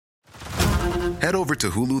Head over to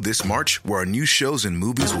Hulu this March, where our new shows and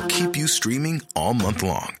movies will keep you streaming all month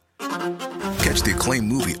long. Catch the acclaimed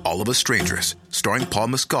movie All of Us Strangers, starring Paul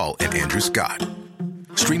Mescal and Andrew Scott.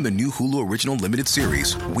 Stream the new Hulu original limited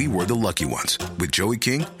series We Were the Lucky Ones with Joey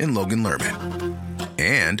King and Logan Lerman.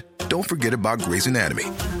 And don't forget about Grey's Anatomy.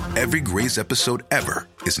 Every Grey's episode ever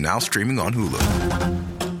is now streaming on Hulu.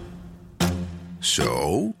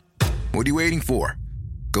 So, what are you waiting for?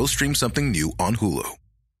 Go stream something new on Hulu.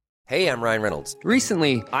 Hey, I'm Ryan Reynolds.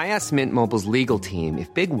 Recently, I asked Mint Mobile's legal team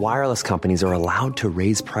if big wireless companies are allowed to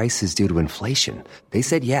raise prices due to inflation. They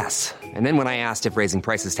said yes. And then when I asked if raising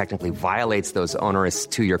prices technically violates those onerous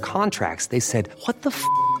two-year contracts, they said, "What the f***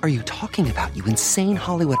 are you talking about, you insane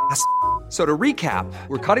Hollywood ass?" So to recap,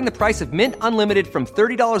 we're cutting the price of Mint Unlimited from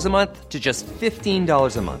 $30 a month to just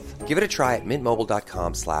 $15 a month. Give it a try at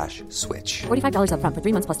mintmobile.com/switch. $45 up front for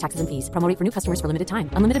 3 months plus taxes and fees. Promo rate for new customers for limited time.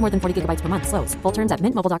 Unlimited more than 40 gigabytes per month. Slows full terms at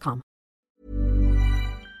mintmobile.com.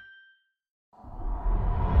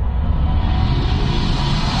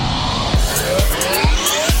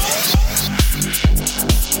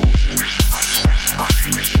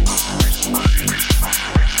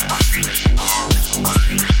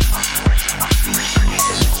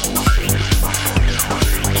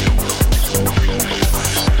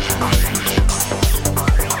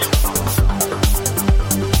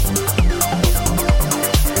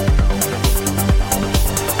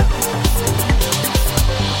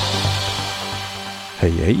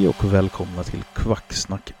 Hej och välkomna till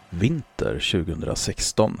Kvacksnack Vinter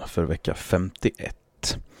 2016 för vecka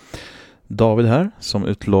 51. David här som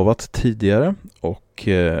utlovat tidigare, och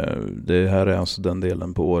det här är alltså den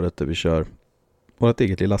delen på året där vi kör vårt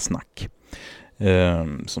eget lilla snack.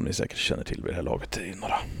 Som ni säkert känner till vid det här laget i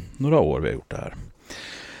några år vi har gjort det här.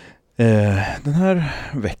 Den här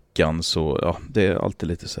veckan så, ja, det är alltid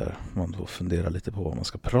lite så här, man får fundera lite på vad man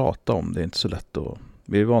ska prata om. Det är inte så lätt att,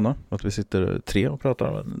 vi är vana att vi sitter 3 och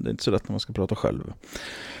pratar, men det är inte så lätt när man ska prata själv.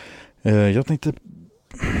 Jag tänkte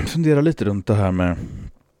fundera lite runt det här med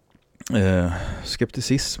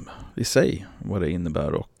skepticism i sig, vad det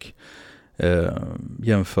innebär, och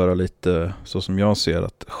jämföra lite så som jag ser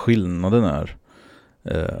att skillnaden är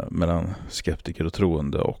mellan skeptiker och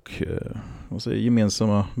troende, och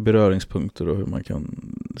gemensamma beröringspunkter och hur man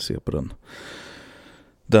kan se på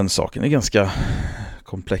den saken. Det är ganska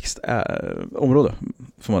komplext område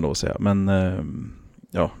får man då säga, men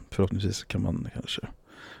ja, förhoppningsvis kan man kanske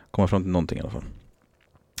komma fram till någonting i alla fall.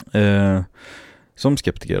 Som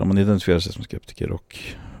skeptiker, om man identifierar sig som skeptiker, och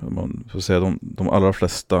man får säga de allra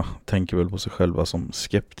flesta tänker väl på sig själva som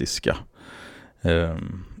skeptiska,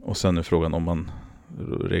 och sen är frågan om man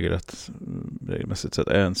regelmässigt sett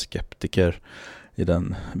är en skeptiker i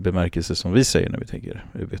den bemärkelse som vi säger när vi tänker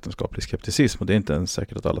vetenskaplig skepticism. Och det är inte ens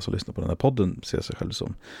säkert att alla som lyssnar på den här podden ser sig själv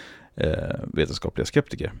som vetenskapliga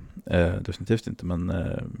skeptiker. Definitivt inte, men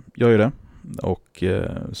jag gör det. Och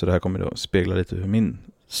så det här kommer då spegla lite hur min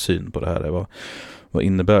syn på det här är. Vad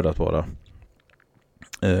innebär det att vara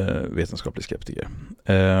vetenskaplig skeptiker?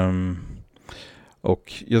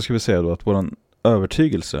 Och jag skulle säga då att våran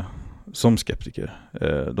övertygelse som skeptiker,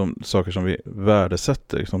 de saker som vi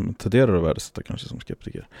värdesätter, som tenderar att värdesätta kanske som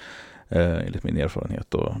skeptiker, enligt min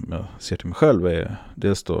erfarenhet och om jag ser till mig själv, är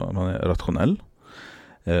dels då att man är rationell.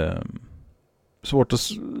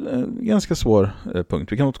 Ganska svår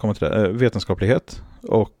punkt, vi kan återkomma till det. Vetenskaplighet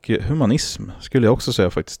och humanism skulle jag också säga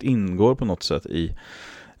faktiskt ingår på något sätt i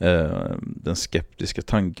den skeptiska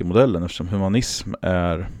tankemodellen, eftersom humanism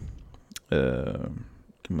är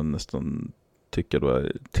kan man nästan tycker då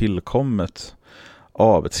är tillkommet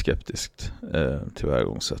av ett skeptiskt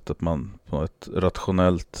tillvägagångssätt, att man på ett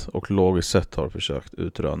rationellt och logiskt sätt har försökt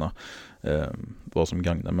utröna vad som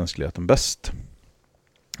gagnar mänskligheten bäst.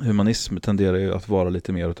 Humanism tenderar ju att vara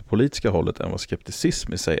lite mer åt det politiska hållet än vad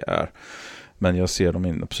skepticism i sig är, men jag ser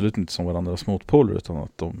dem absolut inte som varandras motpoler, utan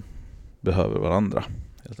att de behöver varandra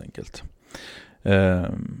helt enkelt.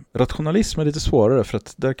 Rationalism är lite svårare, för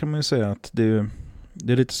att där kan man ju säga att det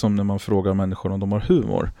är lite som när man frågar människor om de har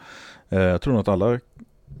humor. Jag tror nog att alla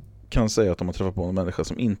kan säga att de har träffat på en människa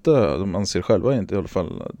som inte, de anser själva inte i alla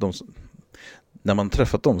fall, när man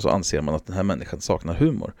träffat dem så anser man att den här människan saknar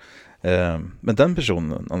humor. Men den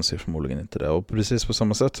personen anser förmodligen inte det. Och precis på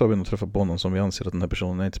samma sätt så har vi nog träffat på någon som vi anser att den här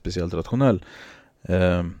personen är inte speciellt rationell.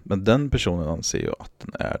 Men den personen anser ju att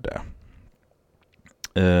den är det.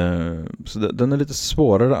 Så den är lite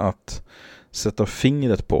svårare att sätta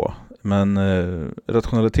fingret på. Men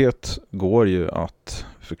rationalitet går ju att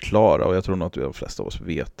förklara, och jag tror nog att de flesta av oss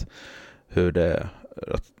vet hur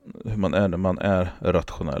man är när man är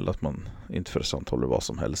rationell, att man inte förstånd håller vad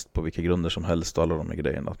som helst på vilka grunder som helst och alla de här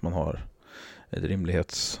grejerna, att man har ett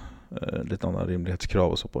lite andra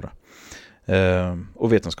rimlighetskrav och så på det.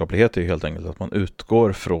 Och vetenskaplighet är ju helt enkelt att man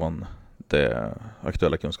utgår från det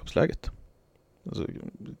aktuella kunskapsläget. Alltså,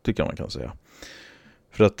 tycker jag man kan säga.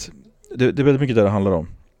 För att det är väldigt mycket det handlar om.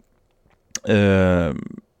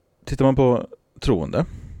 Tittar man på troende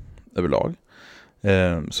överlag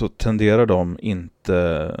så tenderar de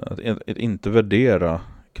inte värdera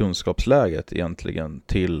kunskapsläget egentligen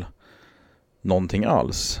till någonting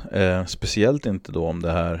alls. Speciellt inte då om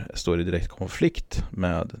det här står i direkt konflikt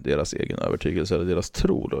med deras egen övertygelse eller deras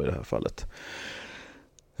tro då i det här fallet.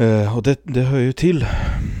 Och det hör ju till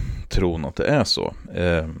tron att det är så.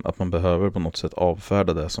 Att man behöver på något sätt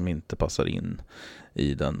avfärda det som inte passar in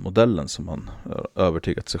i den modellen som man har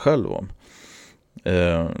övertygat sig själv om.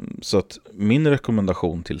 Så att min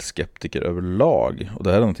rekommendation till skeptiker överlag, och det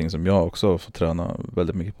här är någonting som jag också får träna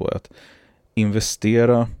väldigt mycket på, är att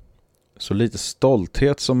investera så lite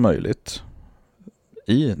stolthet som möjligt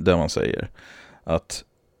i det man säger. Att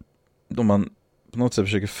om man på något sätt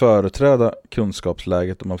försöker företräda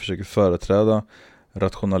kunskapsläget, om man försöker företräda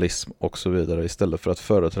rationalism och så vidare istället för att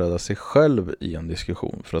företräda sig själv i en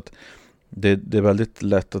diskussion. För att det är väldigt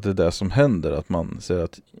lätt att det är det som händer, att man säger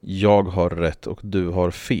att jag har rätt och du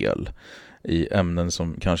har fel i ämnen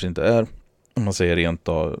som kanske inte är, om man säger rent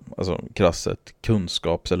av, alltså krasset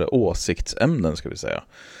kunskaps- eller åsiktsämnen ska vi säga.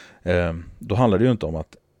 Då handlar det ju inte om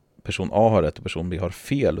att person A har rätt och person B har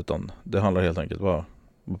fel, utan det handlar helt enkelt vad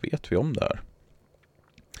vet vi om det här?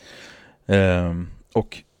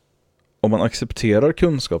 Och om man accepterar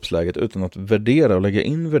kunskapsläget utan att värdera och lägga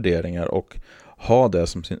in värderingar och ha det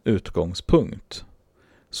som sin utgångspunkt,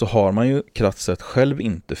 så har man ju krasst sett själv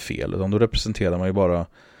inte fel, utan då representerar man ju bara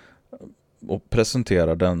och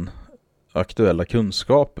presenterar den aktuella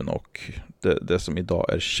kunskapen och det som idag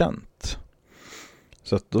är känt.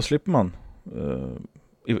 Så att då slipper man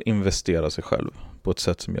investera sig själv på ett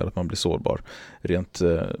sätt som gör att man blir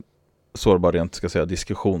sårbar rent ska säga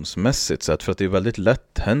diskussionsmässigt sett, för att det är väldigt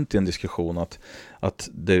lätt hänt i en diskussion att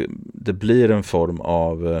det blir en form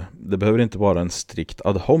av, det behöver inte vara en strikt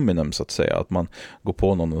ad hominem så att säga, att man går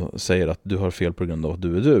på någon och säger att du har fel på grund av att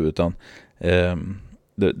du är du, utan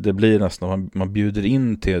det blir nästan, man bjuder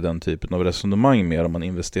in till den typen av resonemang mer om man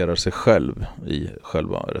investerar sig själv i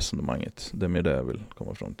själva resonemanget. Det är mer det jag vill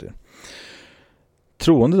komma fram till.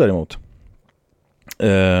 Troende däremot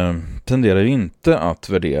tenderar ju inte att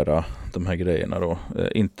värdera de här grejerna då.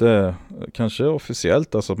 Inte kanske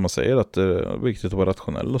officiellt, alltså att man säger att det är viktigt att vara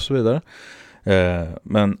rationell och så vidare.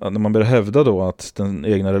 Men när man börjar hävda då att den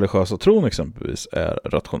egna religiösa tron exempelvis är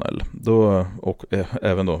rationell då, och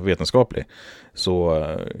även då vetenskaplig, så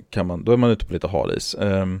då är man ute på lite halis.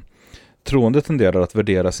 Troende tenderar att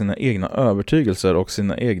värdera sina egna övertygelser och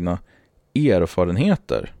sina egna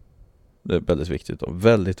erfarenheter. Det är väldigt viktigt och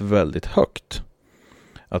väldigt, väldigt högt.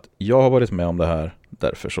 Att jag har varit med om det här,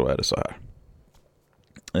 därför så är det så här.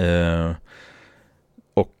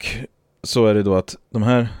 Och så är det då att de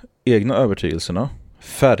här egna övertygelserna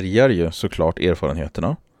färgar ju såklart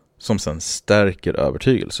erfarenheterna som sen stärker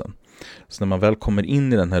övertygelsen. Så när man väl kommer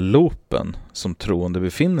in i den här loopen som troende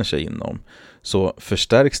befinner sig inom, så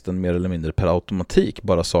förstärks den mer eller mindre per automatik,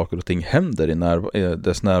 bara saker och ting händer i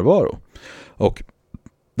dess närvaro. Och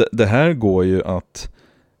det här går ju att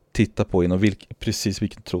titta på inom precis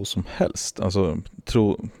vilken tro som helst. Alltså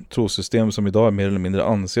trosystem som idag är mer eller mindre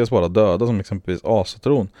anses vara döda, som exempelvis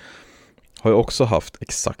asatron, har ju också haft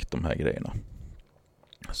exakt de här grejerna.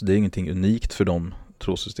 Så det är ingenting unikt för de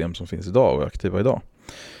trosystem som finns idag och är aktiva idag.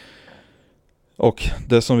 Och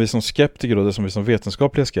det som vi som skeptiker och det som vi som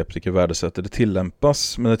vetenskapliga skeptiker värdesätter, det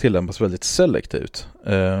tillämpas, men det tillämpas väldigt selektivt.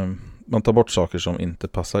 Man tar bort saker som inte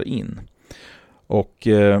passar in. Och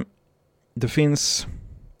det finns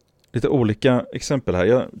lite olika exempel här.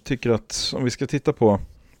 Jag tycker att om vi ska titta på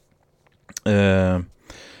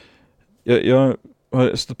jag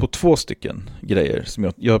har stött på 2 stycken grejer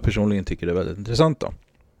som jag personligen tycker är väldigt intressanta,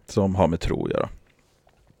 som har med tro att göra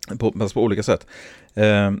på olika sätt.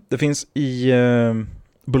 Det finns i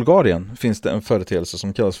Bulgarien finns det en företeelse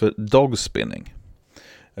som kallas för dogspinning.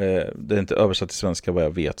 Det är inte översatt till svenska vad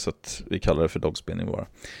jag vet, så att vi kallar det för dogspinning bara.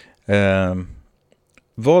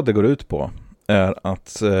 Vad det går ut på är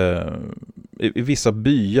att i vissa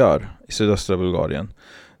byar i sydöstra Bulgarien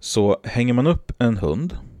så hänger man upp en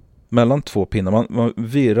hund mellan 2 pinnar. Man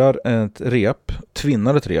virrar ett rep,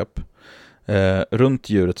 tvinnar ett rep runt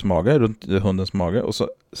djurets mage, runt hundens mage, och så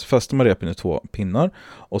fäster man repen i 2 pinnar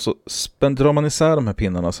och så drar man isär de här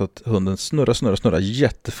pinnarna så att hunden snurrar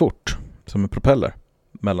jättefort som en propeller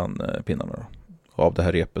mellan pinnarna då, av det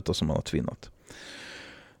här repet då, som man har tvinnat.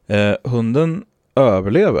 Hunden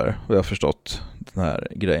överlever, vad jag har förstått den här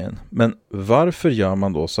grejen. Men varför gör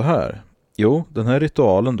man då så här? Jo, den här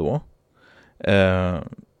ritualen då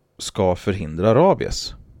ska förhindra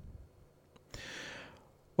rabies.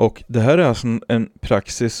 Och det här är alltså en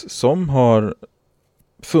praxis som har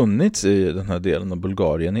funnits i den här delen av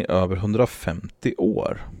Bulgarien i över 150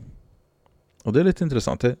 år. Och det är lite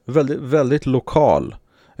intressant. Det är väldigt, väldigt lokal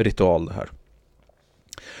ritual det här.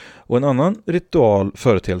 Och en annan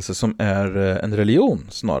företeelse som är en religion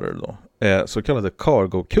snarare då är så kallade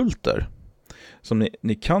cargo-kulter. Som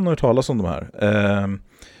ni kan höra talas om de här.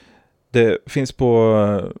 Det finns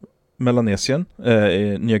på Melanesien,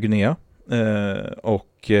 i Nya Guinea.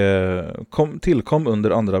 Och tillkom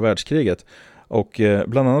under andra världskriget. Och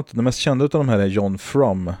bland annat den mest kända av de här är John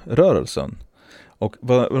Frum-rörelsen. Och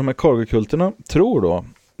vad de här cargo-kulterna tror då,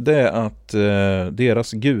 det är att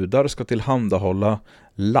deras gudar ska tillhandahålla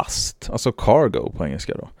last, alltså cargo på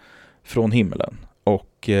engelska då, från himmelen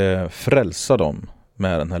och frälsa dem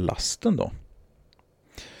med den här lasten då.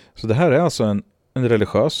 Så det här är alltså en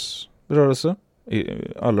religiös rörelse i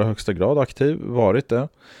allra högsta grad aktiv, varit det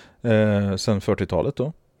sedan 40-talet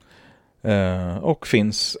då. Och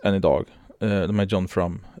finns än idag. De här John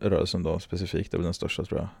Frum-rörelsen då specifikt, det är väl den största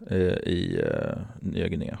tror jag, i Nya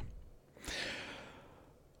Guinea.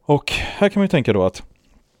 Och här kan man ju tänka då att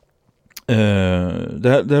det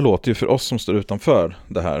här låter ju för oss som står utanför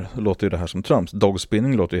det här, låter ju det här som trams.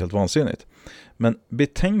 Dogspinning låter ju helt vansinnigt. Men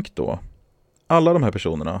betänk då alla de här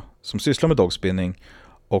personerna som sysslar med dogspinning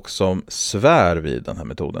och som svär vid den här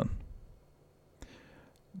metoden.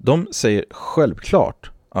 De säger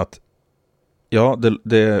självklart att ja,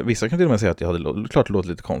 vissa kan till och med säga att ja, det låter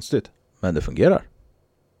lite konstigt, men det fungerar.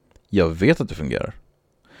 Jag vet att det fungerar.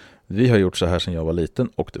 Vi har gjort så här sedan jag var liten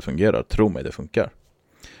och det fungerar. Tro mig, det funkar.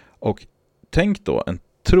 Och tänk då en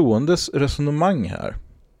troendes resonemang här.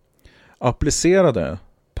 Applicera det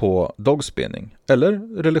på dogspinning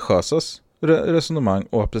eller religiösas resonemang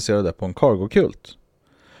och applicera det på en cargo-kult.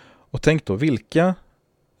 Och tänk då vilka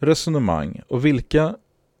resonemang och vilka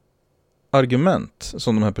argument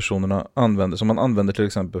som de här personerna använder, som man använder till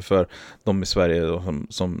exempel för de i Sverige då,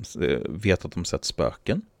 som vet att de sett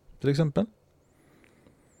spöken till exempel.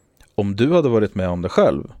 Om du hade varit med om det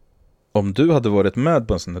själv, om du hade varit med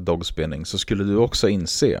på en sån här dogspinning, så skulle du också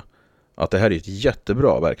inse att det här är ett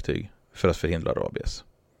jättebra verktyg för att förhindra rabies.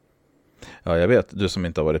 Ja, jag vet, du som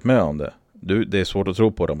inte har varit med om det. Det är svårt att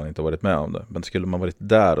tro på det om man inte har varit med om det. Men skulle man varit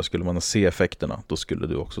där och skulle man se effekterna, då skulle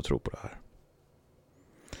du också tro på det här.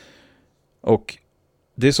 Och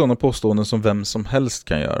det är sådana påståenden som vem som helst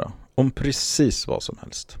kan göra. Om precis vad som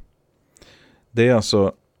helst. Det är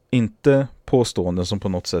alltså inte påståenden som på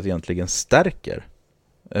något sätt egentligen stärker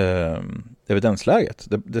evidensläget.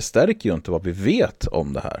 Det stärker ju inte vad vi vet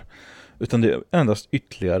om det här. Utan det är endast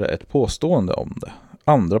ytterligare ett påstående om det.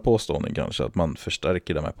 Andra påståenden kanske, att man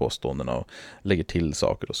förstärker de här påståendena och lägger till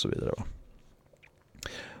saker och så vidare.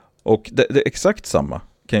 Och det är exakt samma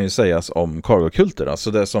kan ju sägas om cargo-kulter.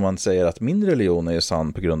 Alltså det som man säger att min religion är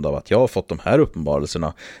sann på grund av att jag har fått de här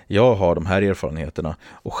uppenbarelserna, jag har de här erfarenheterna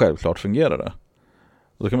och självklart fungerar det.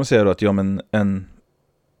 Och då kan man säga då att ja, men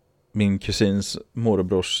min kusins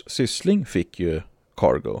morbrors syssling fick ju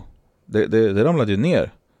cargo. Det ramlade ju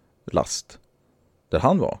ner last där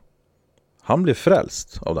han var. Han blev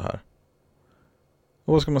frälst av det här.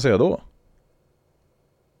 Och vad ska man säga då?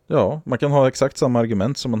 Ja, man kan ha exakt samma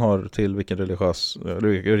argument som man har till vilka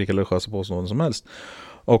religiösa påståenden som helst.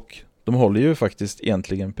 Och de håller ju faktiskt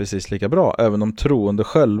egentligen precis lika bra. Även om troende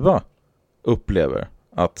själva upplever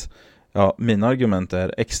att ja, mina argument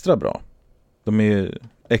är extra bra. De är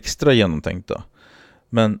extra genomtänkta.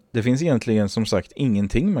 Men det finns egentligen som sagt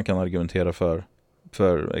ingenting man kan argumentera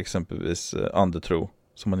för exempelvis andetro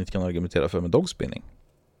som man inte kan argumentera för med dogspinning.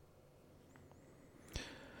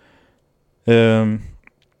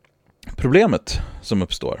 Problemet som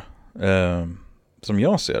uppstår, som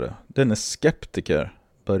jag ser det är när skeptiker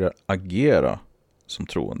börjar agera som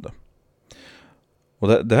troende.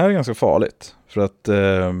 Och det här är ganska farligt. För att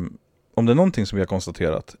om det är någonting som vi har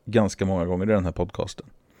konstaterat ganska många gånger i den här podcasten,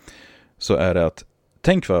 så är det att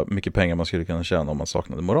tänk vad mycket pengar man skulle kunna tjäna om man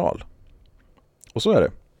saknade moral. Och så är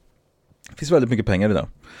det. Det finns väldigt mycket pengar i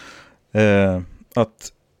det.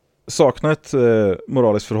 Att sakna ett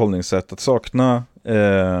moraliskt förhållningssätt, att sakna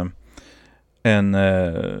en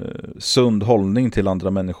sund hållning till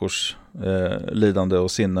andra människors lidande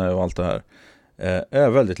och sinne och allt det här är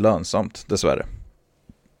väldigt lönsamt, dessvärre.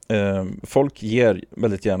 Folk ger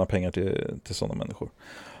väldigt gärna pengar till sådana människor.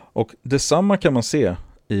 Och detsamma kan man se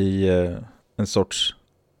i en sorts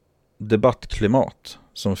debattklimat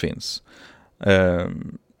som finns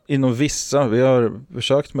inom vissa, vi har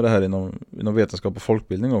försökt med det här inom vetenskap och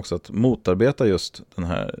folkbildning också, att motarbeta just den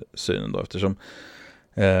här synen då, eftersom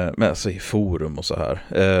men alltså i forum och så här.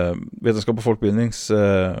 Vetenskap och folkbildnings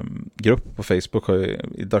grupp på Facebook har ju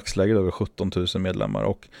i dagsläget över 17 000 medlemmar,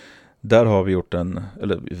 och där har vi gjort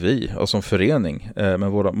som förening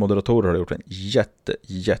med våra moderatorer har gjort en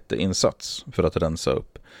jätteinsats för att rensa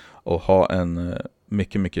upp och ha ett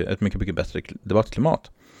mycket bättre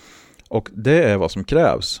debattklimat. Och det är vad som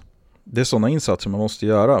krävs. Det är sådana insatser man måste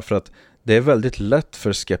göra, för att det är väldigt lätt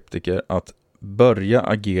för skeptiker att börja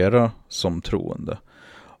agera som troende.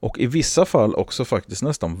 Och i vissa fall också faktiskt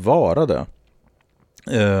nästan vara det.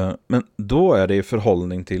 Men då är det i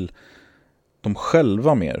förhållning till de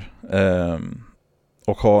själva mer.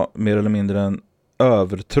 Och ha mer eller mindre en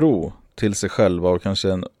övertro till sig själva och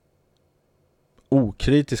kanske en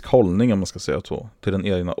okritisk hållning, om man ska säga så, till den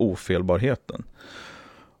egna ofelbarheten.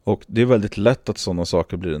 Och det är väldigt lätt att sådana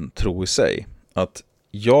saker blir en tro i sig. Att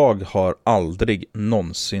jag har aldrig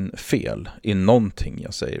någonsin fel i någonting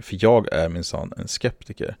jag säger, för jag är minsann en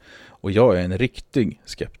skeptiker. Och jag är en riktig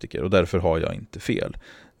skeptiker, och därför har jag inte fel.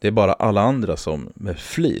 Det är bara alla andra som med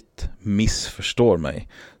flit missförstår mig.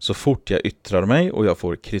 Så fort jag yttrar mig och jag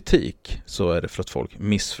får kritik, så är det för att folk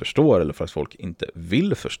missförstår, eller för att folk inte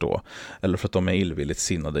vill förstå, eller för att de är illvilligt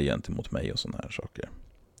sinnade gentemot mig och sådana här saker.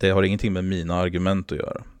 Det har ingenting med mina argument att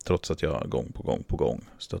göra, trots att jag gång på gång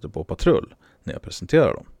stöter på patrull när jag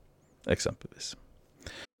presenterar dem, exempelvis.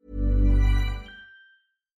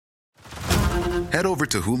 Head over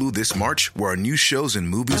to Hulu this March, where our new shows and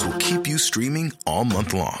movies will keep you streaming all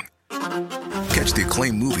month long. Catch the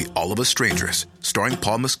acclaimed movie All of Us Strangers, starring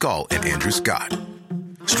Paul Mescal and Andrew Scott.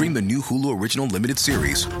 Stream the new Hulu original limited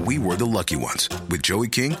series We Were the Lucky Ones with Joey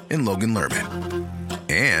King and Logan Lerman.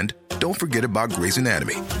 And don't forget about Grey's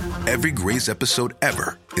Anatomy. Every Grey's episode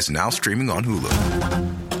ever is now streaming on Hulu.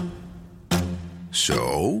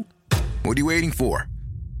 So, what are you waiting for?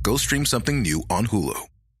 Go stream something new on Hulu.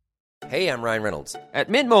 Hey, I'm Ryan Reynolds. At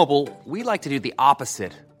Mint Mobile, we like to do the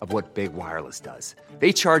opposite of what Big Wireless does.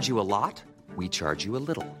 They charge you a lot, we charge you a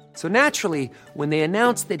little. So naturally, when they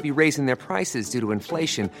announced they'd be raising their prices due to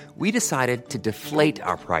inflation, we decided to deflate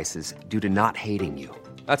our prices due to not hating you.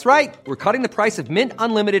 That's right. We're cutting the price of Mint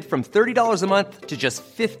Unlimited from $30 a month to just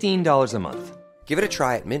 $15 a month. Give it a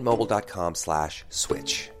try at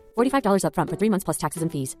mintmobile.com/switch. $45 up front for 3 months plus taxes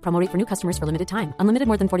and fees. Promo rate for new customers for limited time. Unlimited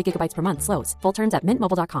more than 40 gigabytes per month slows. Full terms at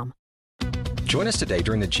mintmobile.com. Join us today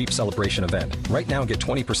during the Jeep Celebration event. Right now, get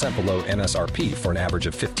 20% below MSRP for an average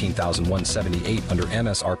of $15,178 under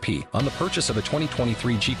MSRP on the purchase of a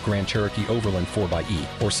 2023 Jeep Grand Cherokee Overland 4xE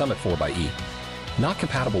or Summit 4xE. Not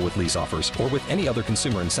compatible with lease offers or with any other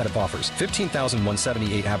consumer incentive offers.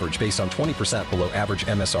 $15,178 average based on 20% below average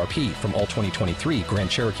MSRP from all 2023 Grand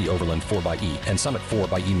Cherokee Overland 4xE and Summit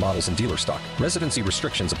 4xE models in dealer stock. Residency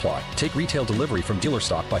restrictions apply. Take retail delivery from dealer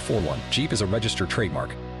stock by 4/1. Jeep is a registered trademark.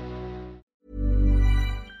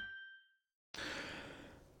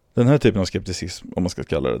 Den här typen av skepticism, om man ska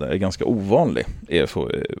kalla det, är ganska ovanlig,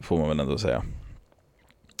 får man väl ändå säga.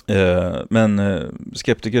 Men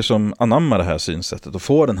skeptiker som anammar det här synsättet och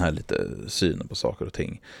får den här lite synen på saker och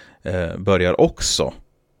ting börjar också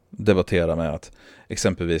debattera med att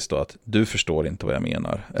exempelvis då att du förstår inte vad jag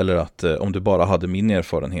menar, eller att om du bara hade min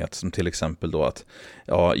erfarenhet, som till exempel då att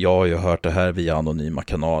ja, jag har ju hört det här via anonyma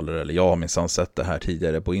kanaler, eller jag har minsann sett det här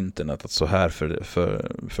tidigare på internet, att så här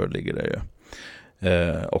föreligger det ju.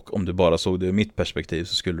 Och om du bara såg det ur mitt perspektiv,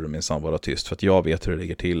 så skulle du minsann vara tyst, för att jag vet hur det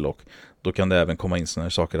ligger till. Och då kan det även komma in sådana här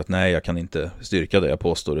saker att nej, jag kan inte styrka det jag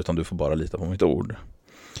påstår, utan du får bara lita på mitt ord.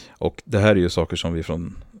 Och det här är ju saker som vi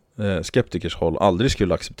från skeptikers håll aldrig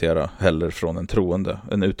skulle acceptera heller från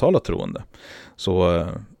en uttalad troende. Så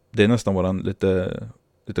det är nästan våran lite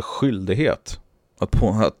skyldighet att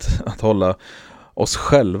hålla oss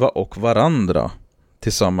själva och varandra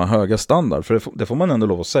till samma höga standard. För det får man ändå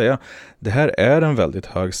lov att säga. Det här är en väldigt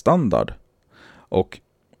hög standard. Och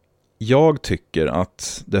jag tycker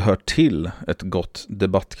att det hör till ett gott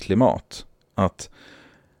debattklimat att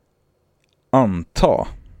anta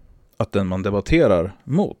att den man debatterar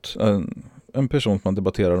mot, en person som man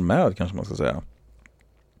debatterar med kanske man ska säga,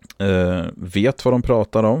 vet vad de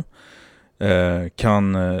pratar om,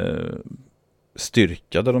 kan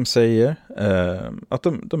styrka det de säger, att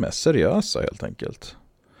de är seriösa helt enkelt.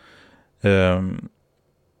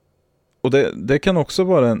 Och det kan också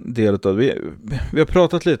vara en del av, vi har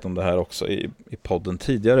pratat lite om det här också i podden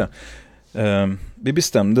tidigare. Vi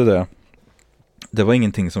bestämde det var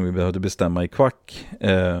ingenting som vi behövde bestämma i kvack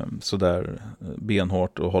så där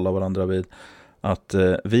benhårt och hålla varandra vid, att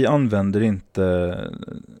vi använder inte,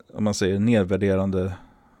 om man säger, nedvärderande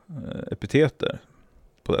epiteter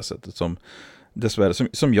på det sättet som dessvärre,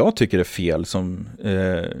 som jag tycker är fel, som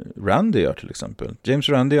Randi gör till exempel. James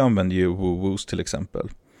Randi använder ju woo-woos till exempel.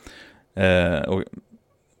 Och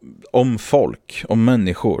om folk, om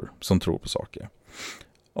människor som tror på saker.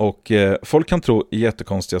 Och folk kan tro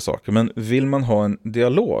jättekonstiga saker, men vill man ha en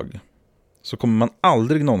dialog så kommer man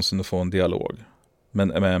aldrig någonsin att få en dialog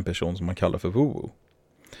med en person som man kallar för woo-woo.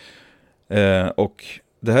 Och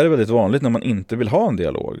det här är väldigt vanligt när man inte vill ha en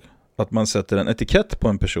dialog. Att man sätter en etikett på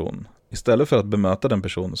en person. Istället för att bemöta den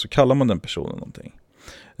personen så kallar man den personen någonting.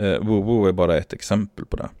 Woo-woo är bara ett exempel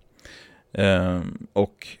på det.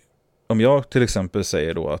 Och om jag till exempel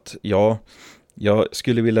säger då att jag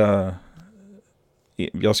skulle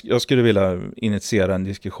vilja initiera en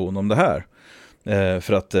diskussion om det här.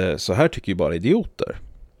 För att så här tycker ju bara idioter.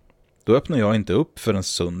 Då öppnar jag inte upp för en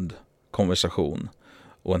sund konversation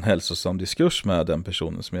och en hälsosam diskurs med den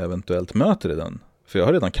personen som jag eventuellt möter i den. För jag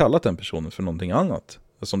har redan kallat den personen för någonting annat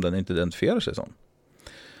som den inte identifierar sig som.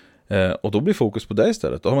 Och då blir fokus på det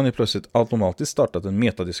istället. Då har man ju plötsligt automatiskt startat en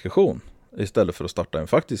metadiskussion istället för att starta en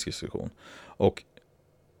faktisk diskussion. Och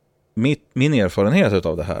min erfarenhet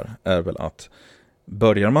av det här är väl att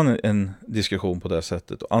börjar man en diskussion på det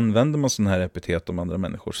sättet och använder man sådana här epitet om andra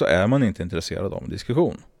människor så är man inte intresserad av en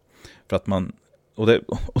diskussion. För att man, och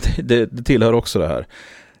det tillhör också det här.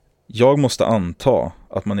 Jag måste anta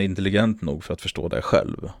att man är intelligent nog för att förstå det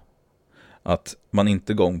själv. Att man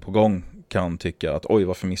inte gång på gång kan tycka att oj,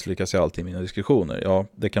 varför misslyckas jag alltid i mina diskussioner? Ja,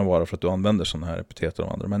 det kan vara för att du använder sådana här epiteter om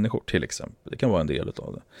andra människor till exempel. Det kan vara en del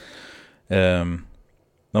av det.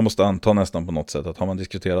 Man måste anta nästan på något sätt att har man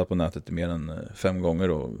diskuterat på nätet i mer än 5 gånger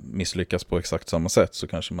och misslyckas på exakt samma sätt så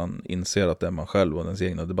kanske man inser att det är man själv och den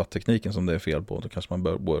egna debatttekniken som det är fel på. Då kanske man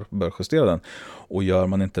bör justera den. Och gör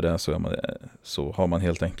man inte det så har man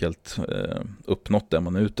helt enkelt uppnått det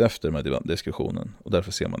man är ute efter med diskussionen. Och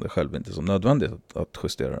därför ser man det själv inte som nödvändigt att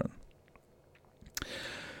justera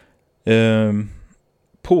den.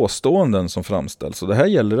 Påståenden som framställs, och det här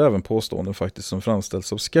gäller även påståenden faktiskt som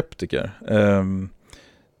framställs av skeptiker.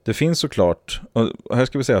 Det finns såklart, och här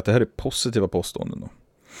ska vi säga att det här är positiva påståenden då.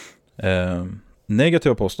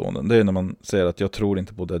 Negativa påståenden, det är när man säger att jag tror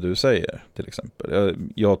inte på det du säger, till exempel.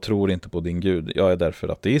 Jag tror inte på din gud, jag är därför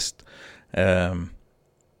ateist.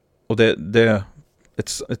 Och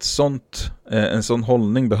en sån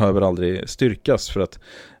hållning behöver aldrig styrkas för att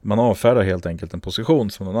man avfärdar helt enkelt en position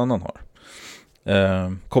som någon annan har.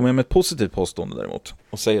 Kommer jag med ett positivt påstående däremot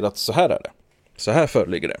och säger att så här är det, så här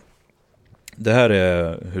föreligger det. Det här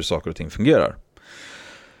är hur saker och ting fungerar.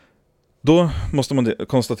 Då måste man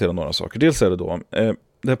konstatera några saker. Dels är det då,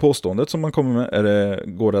 det här påståendet som man kommer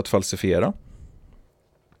med, går det att falsifiera?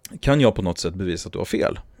 Kan jag på något sätt bevisa att du har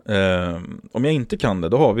fel? Om jag inte kan det,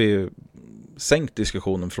 då har vi sänkt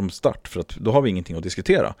diskussionen från start, för att då har vi ingenting att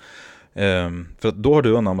diskutera. För att då har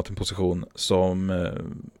du anammat en position som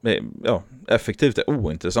effektivt är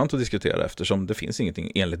ointressant att diskutera, eftersom det finns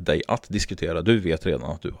ingenting enligt dig att diskutera. Du vet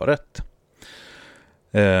redan att du har rätt.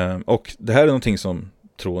 Och det här är någonting som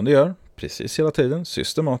troende gör precis hela tiden,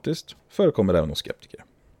 systematiskt, förekommer även hos skeptiker.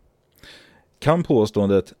 Kan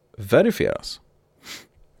påståendet verifieras?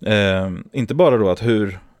 Inte bara då att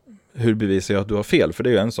hur bevisar jag att du har fel, för det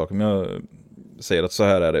är ju en sak. Om jag säger att så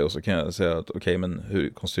här är det och så kan jag säga att okej, men hur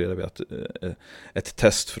konstruerar vi ett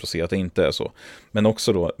test för att se att det inte är så? Men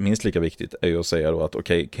också då, minst lika viktigt är ju att säga då att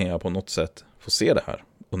okej, kan jag på något sätt få se det här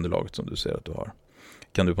underlaget som du säger att du har?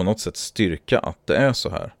 Kan du på något sätt styrka att det är så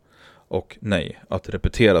här? Och nej, att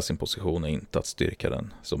repetera sin position är inte att styrka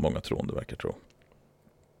den, som många troende verkar tro.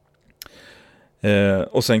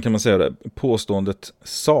 Och sen kan man säga det, påståendet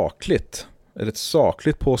sakligt, eller ett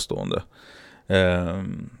sakligt påstående.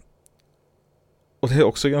 Och det är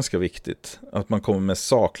också ganska viktigt att man kommer med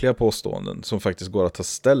sakliga påståenden som faktiskt går att ta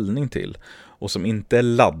ställning till och som inte är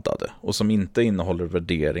laddade och som inte innehåller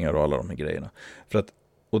värderingar och alla de här grejerna.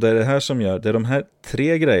 Och det är det här som gör, det är de här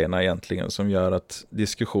 3 grejerna egentligen som gör att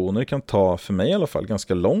diskussioner kan ta, för mig i alla fall,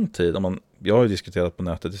 ganska lång tid. Jag har diskuterat på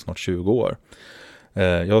nätet i snart 20 år.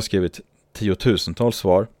 Jag har skrivit tiotusentals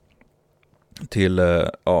svar till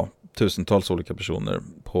tusentals olika personer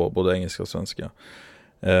på både engelska och svenska.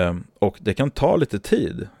 Och det kan ta lite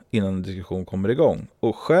tid innan en diskussion kommer igång.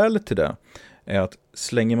 Och skälet till det är att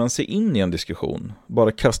slänger man sig in i en diskussion,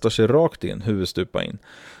 bara kastar sig rakt in, huvudstupa in,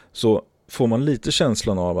 så får man lite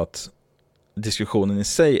känslan av att diskussionen i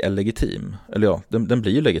sig är legitim. Eller ja, den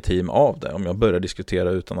blir ju legitim av det om jag börjar diskutera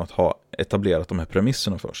utan att ha etablerat de här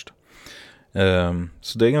premisserna först.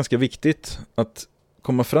 Så det är ganska viktigt att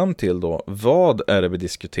komma fram till då, vad är det vi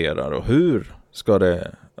diskuterar och hur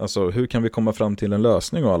kan vi komma fram till en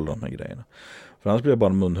lösning och alla de här grejerna. För annars blir det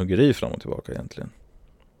bara munhuggeri fram och tillbaka egentligen.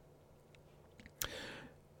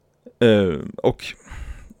 Och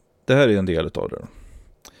det här är en del av det.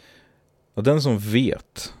 Och den som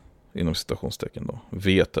vet, inom citationstecken då,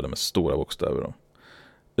 vet eller med stora bokstäver då,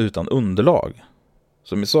 utan underlag,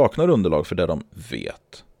 som saknar underlag för det de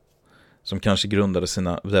vet, som kanske grundade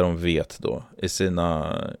det de vet då i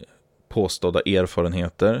sina påstådda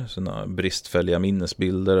erfarenheter, sina bristfälliga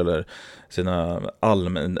minnesbilder eller sina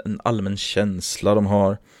allmän känsla de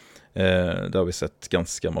har. Det har vi sett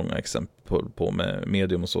ganska många exempel på med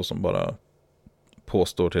medium och så, som bara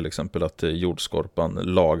påstår till exempel att jordskorpan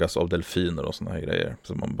lagas av delfiner och såna här grejer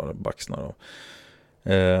som man bara baxnar av.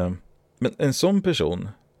 Men en sån person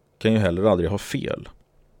kan ju heller aldrig ha fel.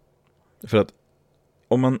 För att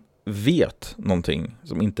om man vet någonting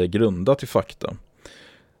som inte är grundat i fakta,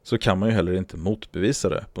 så kan man ju heller inte motbevisa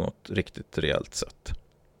det på något riktigt rejält sätt.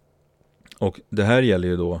 Och det här gäller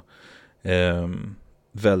ju då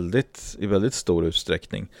i väldigt stor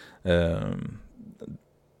utsträckning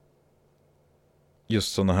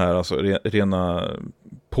just sådana här alltså rena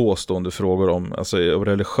påstående frågor om alltså av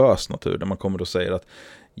religiös natur, där man kommer och säger att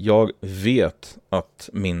jag vet att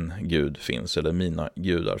min gud finns eller mina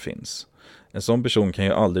gudar finns. En sån person kan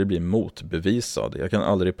ju aldrig bli motbevisad. Jag kan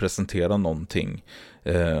aldrig presentera någonting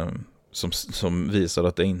som visar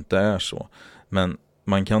att det inte är så. Men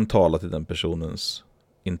man kan tala till den personens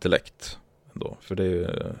intellekt ändå, för det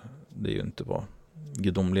är ju inte vad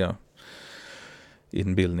gudomliga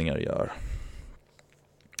inbildningar gör.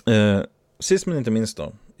 Sist men inte minst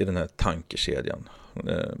då, i den här tankekedjan,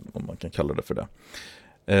 om man kan kalla det för det.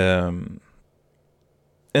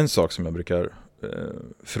 En sak som jag brukar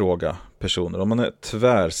fråga personer, om man är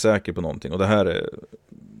tvärsäker på någonting, och det här är,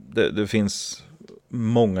 det finns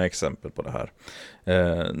många exempel på det här.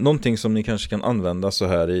 Någonting som ni kanske kan använda så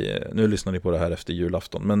här nu lyssnar ni på det här efter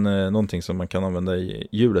julafton, men någonting som man kan använda i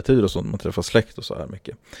juletid och sånt, man träffar släkt och så här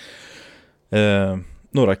mycket.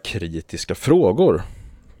 Några kritiska frågor.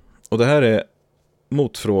 Och det här är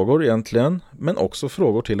motfrågor egentligen, men också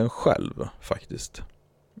frågor till en själv faktiskt,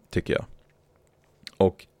 tycker jag.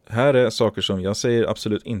 Och här är saker som jag säger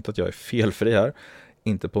absolut inte att jag är felfri här,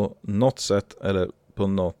 inte på något sätt eller på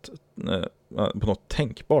något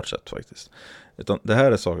tänkbart sätt faktiskt. Utan det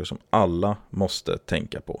här är saker som alla måste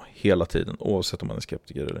tänka på hela tiden, oavsett om man är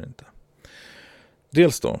skeptiker eller inte.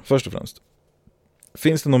 Dels då, först och främst,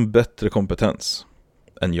 finns det någon bättre kompetens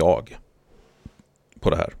än jag på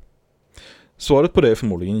det här? Svaret på det är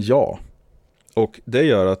förmodligen ja. Och det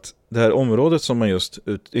gör att det här området som man just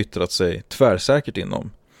yttrat sig tvärsäkert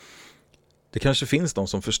inom, det kanske finns de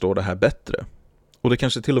som förstår det här bättre. Och det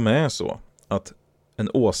kanske till och med är så att en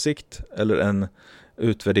åsikt eller en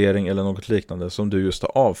utvärdering eller något liknande som du just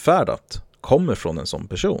har avfärdat kommer från en sån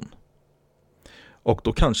person. Och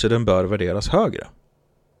då kanske den bör värderas högre.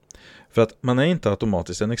 För att man är inte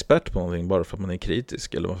automatiskt en expert på någonting bara för att man är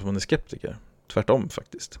kritisk eller för att man är skeptiker. Tvärtom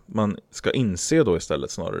faktiskt. Man ska inse då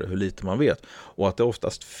istället snarare hur lite man vet, och att det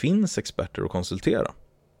oftast finns experter att konsultera.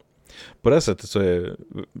 På det sättet så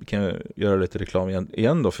kan jag göra lite reklam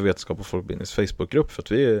igen då för Vetenskap och folkbildnings Facebookgrupp, för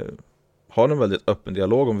att vi har en väldigt öppen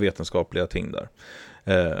dialog om vetenskapliga ting där.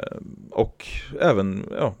 Och även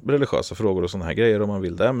religiösa frågor och sådana här grejer om man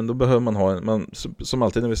vill det. Men då behöver man ha som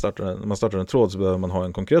alltid när man startar en tråd, så behöver man ha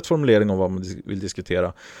en konkret formulering om vad man vill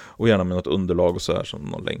diskutera, och gärna med något underlag och så här, som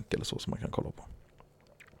någon länk eller så som man kan kolla på.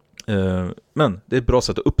 Men det är ett bra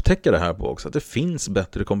sätt att upptäcka det här på också, att det finns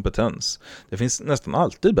bättre kompetens. Det finns nästan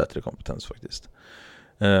alltid bättre kompetens faktiskt.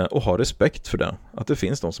 Och ha respekt för det, att det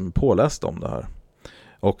finns de som är pålästa om det här.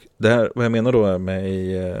 Och det här, vad jag menar då med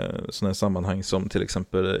i sådana här sammanhang som till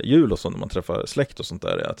exempel jul och så, när man träffar släkt och sånt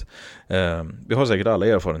där, är att vi har säkert alla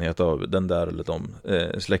erfarenhet av den där eller de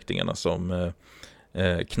släktingarna som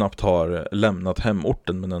knappt har lämnat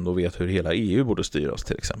hemorten men ändå vet hur hela EU borde styras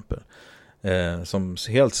till exempel. Som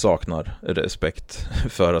helt saknar respekt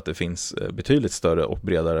för att det finns betydligt större och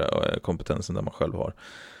bredare kompetens än där man själv har.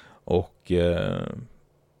 Och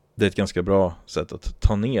det är ett ganska bra sätt att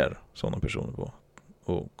ta ner sådana personer på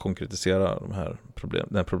och konkretisera den här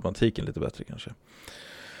problematiken lite bättre kanske.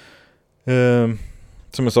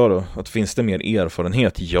 Som jag sa då, att finns det mer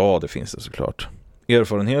erfarenhet? Ja, det finns det såklart.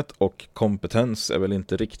 Erfarenhet och kompetens är väl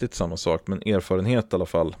inte riktigt samma sak, men erfarenhet i alla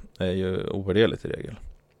fall är ju ovärderligt i regel.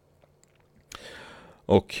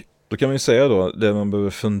 Och då kan man ju säga då, det man behöver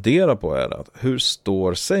fundera på är att hur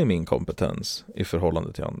står sig min kompetens i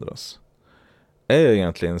förhållande till andras? Är jag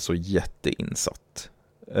egentligen så jätteinsatt?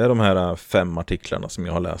 Är de här 5 artiklarna som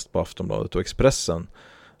jag har läst på Aftonbladet och Expressen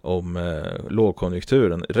om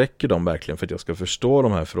lågkonjunkturen, räcker de verkligen för att jag ska förstå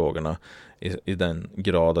de här frågorna i den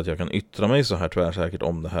grad att jag kan yttra mig så här tvärsäkert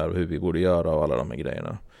om det här och hur vi borde göra och alla de här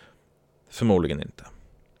grejerna? Förmodligen inte.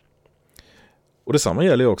 Och detsamma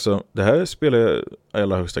gäller ju också, det här spelar i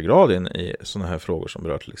allra högsta grad in i sådana här frågor som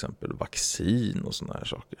berör till exempel vaccin och sådana här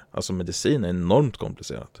saker. Alltså medicin är enormt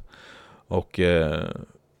komplicerat. Och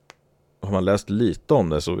har man läst lite om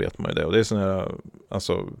det så vet man ju det. Och det är sådana här,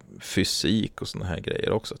 alltså fysik och sådana här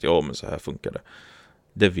grejer också. Att ja, men så här funkar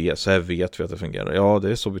det. Så här vet vi att det fungerar. Ja,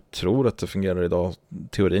 det är så vi tror att det fungerar idag.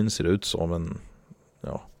 Teorin ser ut så, men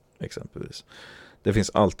ja, exempelvis. Det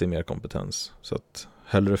finns alltid mer kompetens. Så att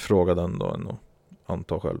hellre fråga den då än att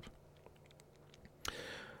anta själv.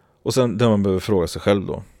 Och sen det man behöver fråga sig själv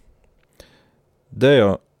då. Det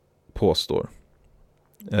jag påstår,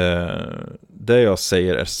 det jag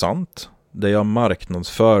säger är sant. Det jag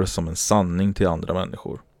marknadsför som en sanning till andra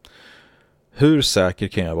människor. Hur säker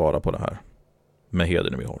kan jag vara på det här? Med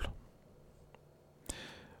hedern i behåll.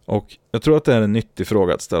 Och jag tror att det är en nyttig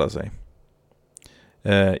fråga att ställa sig.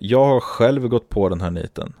 Jag har själv gått på den här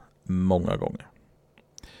niten många gånger.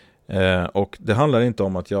 Och det handlar inte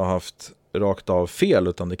om att jag har haft rakt av fel,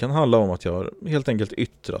 utan det kan handla om att jag har helt enkelt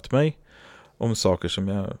yttrat mig om saker som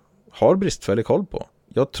jag har bristfällig koll på.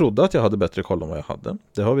 Jag trodde att jag hade bättre koll än vad jag hade.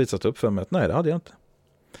 Det har visat upp för mig att nej, det hade jag inte.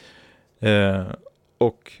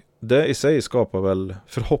 Och det i sig skapar väl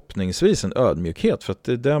förhoppningsvis en ödmjukhet, för att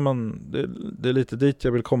det är det är lite dit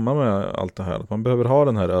jag vill komma med allt det här. Att man behöver ha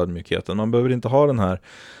den här ödmjukheten. Man behöver inte ha den här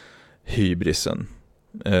hybrisen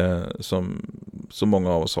som så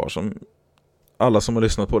många av oss har. Som alla som har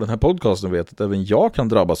lyssnat på den här podcasten vet att även jag kan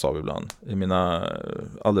drabbas av ibland i mina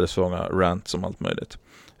alldeles för många rants om allt möjligt.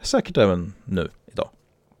 Säkert även nu, idag.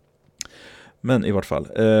 Men i vart fall,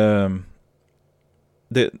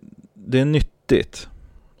 det är nyttigt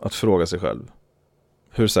att fråga sig själv.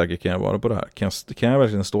 Hur säker kan jag vara på det här? Kan jag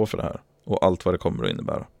verkligen stå för det här? Och allt vad det kommer att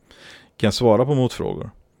innebära? Kan jag svara på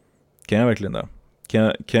motfrågor? Kan jag verkligen det?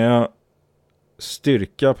 Kan jag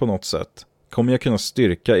styrka på något sätt? Kommer jag kunna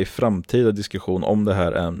styrka i framtida diskussion om det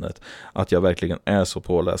här ämnet att jag verkligen är så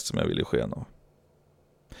påläst som jag vill i sken av?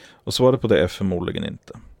 Och svaret på det är förmodligen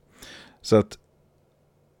inte. Så att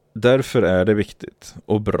därför är det viktigt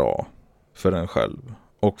och bra för en själv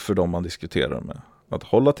och för dem man diskuterar med att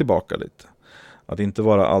hålla tillbaka lite. Att inte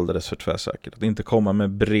vara alldeles för tvärsäker. Att inte komma med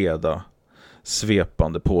breda,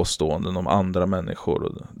 svepande påståenden om andra människor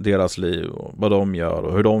och deras liv och vad de gör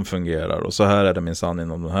och hur de fungerar. Och så här är det minsann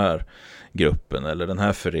inom den här gruppen eller den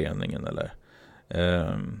här föreningen.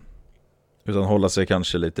 Utan hålla sig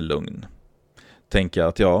kanske lite lugn. Tänka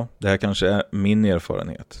att ja, det här kanske är min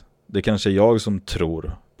erfarenhet. Det kanske är jag som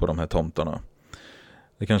tror på de här tomtarna.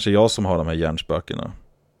 Det kanske är jag som har de här hjärnspökena.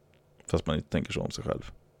 Fast man inte tänker så om sig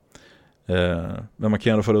själv. Men man kan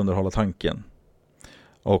i alla fall underhålla tanken.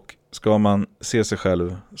 Och ska man se sig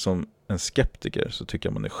själv som en skeptiker så tycker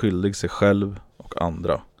jag man är skyldig sig själv och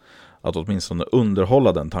andra att åtminstone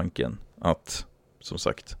underhålla den tanken att, som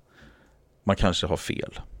sagt, man kanske har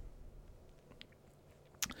fel.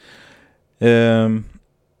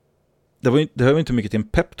 Det var inte mycket till en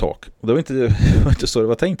pep-talk. Och det var inte så det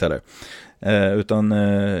var tänkt heller. Utan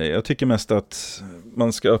jag tycker mest att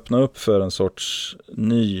man ska öppna upp för en sorts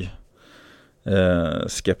ny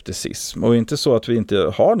skepticism. Och inte så att vi inte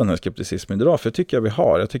har den här skepticismen idag, för det tycker jag vi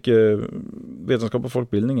har. Jag tycker Vetenskap och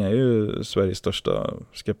folkbildning är ju Sveriges största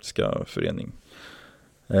skeptiska förening.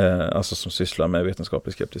 Alltså som sysslar med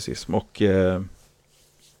vetenskaplig skepticism. Och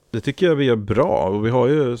det tycker jag vi gör bra. Och vi har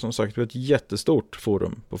ju som sagt ett jättestort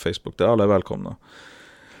forum på Facebook där alla är välkomna.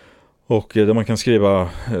 Och där man kan skriva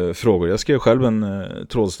frågor. Jag skrev själv en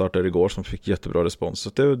trådstartare igår som fick jättebra respons. Så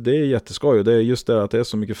det är jätteskoj. Och det är just det att det är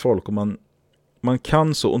så mycket folk. Och man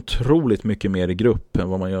kan så otroligt mycket mer i grupp än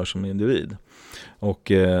vad man gör som individ.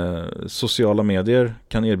 Och sociala medier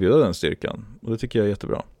kan erbjuda den styrkan. Och det tycker jag är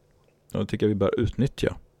jättebra. Och det tycker jag vi bör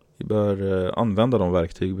utnyttja. Vi bör använda de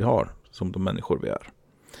verktyg vi har som de människor vi är.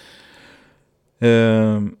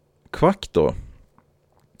 Kvack då.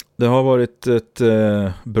 Det har varit ett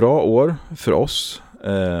bra år för oss.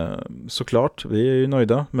 Såklart, vi är ju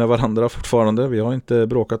nöjda med varandra fortfarande. Vi har inte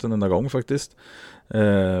bråkat en enda gång faktiskt.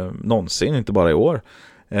 Någonsin, inte bara i år.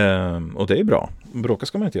 Och det är bra. Bråka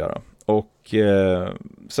ska man inte göra. Och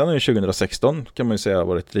sen är det 2016 kan man ju säga har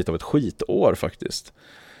varit lite av ett skitår faktiskt.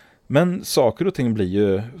 Men saker och ting blir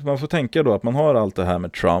ju, man får tänka då att man har allt det här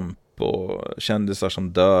med Trump och kändisar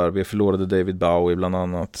som dör. Vi förlorade David Bowie bland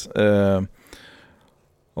annat.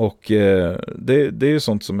 Och det är ju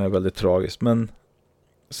sånt som är väldigt tragiskt. Men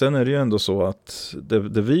sen är det ju ändå så att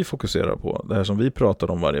det vi fokuserar på, det här som vi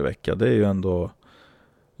pratar om varje vecka, det är ju ändå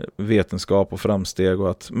vetenskap och framsteg och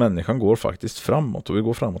att människan går faktiskt framåt och vi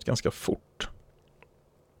går framåt ganska fort.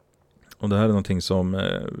 Och det här är någonting som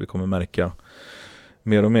vi kommer märka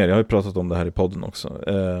mer och mer. Jag har ju pratat om det här i podden också.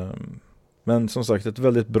 Men som sagt, ett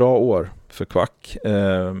väldigt bra år för Kvack.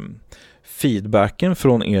 Feedbacken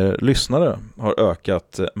från er lyssnare har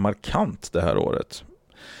ökat markant det här året.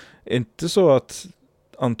 Inte så att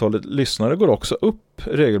antalet lyssnare går också upp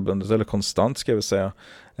regelbundet eller konstant ska vi säga.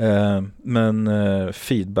 Men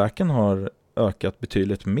feedbacken har ökat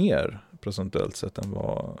betydligt mer procentuellt sett än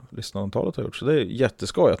vad lyssnarantalet har gjort. Så det är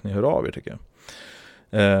jätteskoj att ni hör av er tycker jag.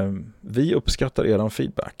 Vi uppskattar er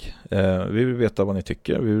feedback. Vi vill veta vad ni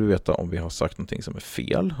tycker. Vi vill veta om vi har sagt någonting som är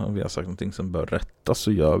fel. Om vi har sagt någonting som bör rättas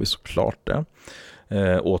så gör vi såklart det.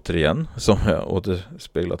 Återigen, som jag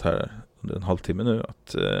återspeglat här under en halvtimme nu,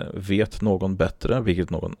 att vet någon bättre, vilket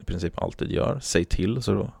någon i princip alltid gör, säg till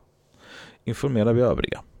så då informerar vi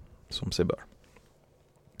övriga som sig bör.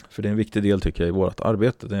 För det är en viktig del tycker jag i vårt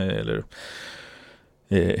arbete, eller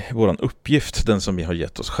våran uppgift, den som vi har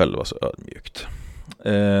gett oss själva så ödmjukt.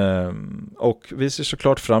 Och vi ser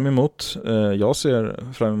såklart fram emot, jag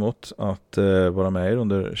ser fram emot att vara med er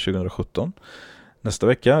under 2017. Nästa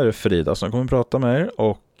vecka är det Frida som kommer att prata med er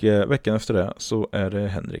och veckan efter det så är det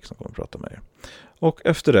Henrik som kommer att prata med er. Och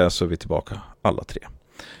efter det så är vi tillbaka alla tre.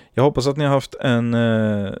 Jag hoppas att ni har haft en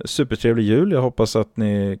supertrevlig jul. Jag hoppas att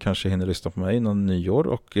ni kanske hinner lyssna på mig innan nyår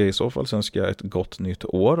och i så fall så önskar jag ett gott nytt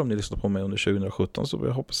år om ni lyssnar på mig under 2017. Så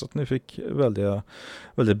jag hoppas att ni fick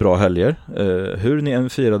väldigt bra helger. Hur ni än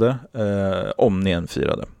firade, om ni än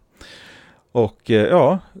firade. Och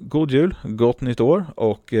ja, god jul, gott nytt år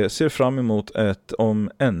och ser fram emot ett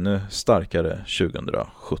om ännu starkare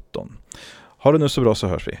 2017. Ha det nu så bra så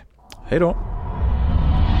hörs vi. Hej då!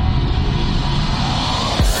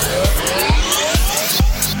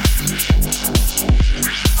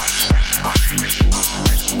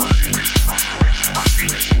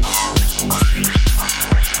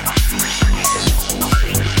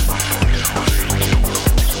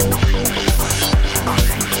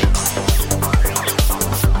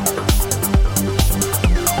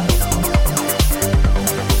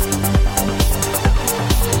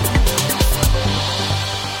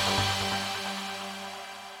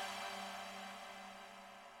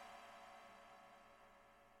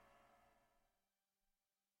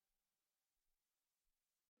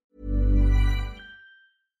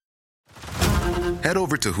 Head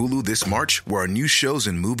over to Hulu this March, where our new shows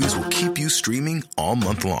and movies will keep you streaming all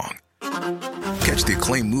month long. Catch the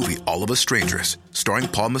acclaimed movie All of Us Strangers, starring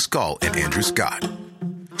Paul Mescal and Andrew Scott.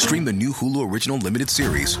 Stream the new Hulu original limited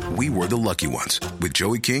series We Were the Lucky Ones with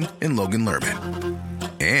Joey King and Logan Lerman.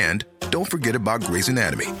 And don't forget about Grey's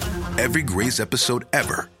Anatomy. Every Grey's episode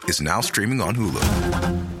ever is now streaming on Hulu.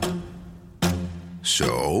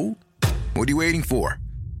 So, what are you waiting for?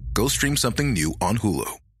 Go stream something new on Hulu.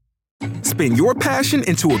 Spin your passion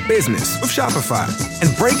into a business with Shopify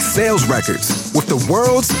and break sales records with the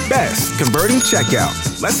world's best converting checkout.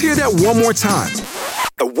 Let's hear that one more time.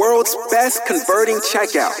 The world's best converting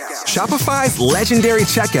checkout. Shopify's legendary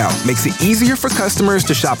checkout makes it easier for customers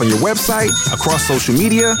to shop on your website, across social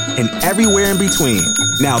media, and everywhere in between.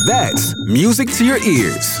 Now that's music to your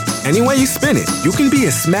ears. Any way you spin it, you can be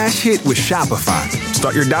a smash hit with Shopify.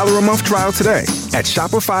 Start your $1 a month trial today at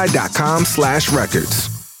shopify.com/records.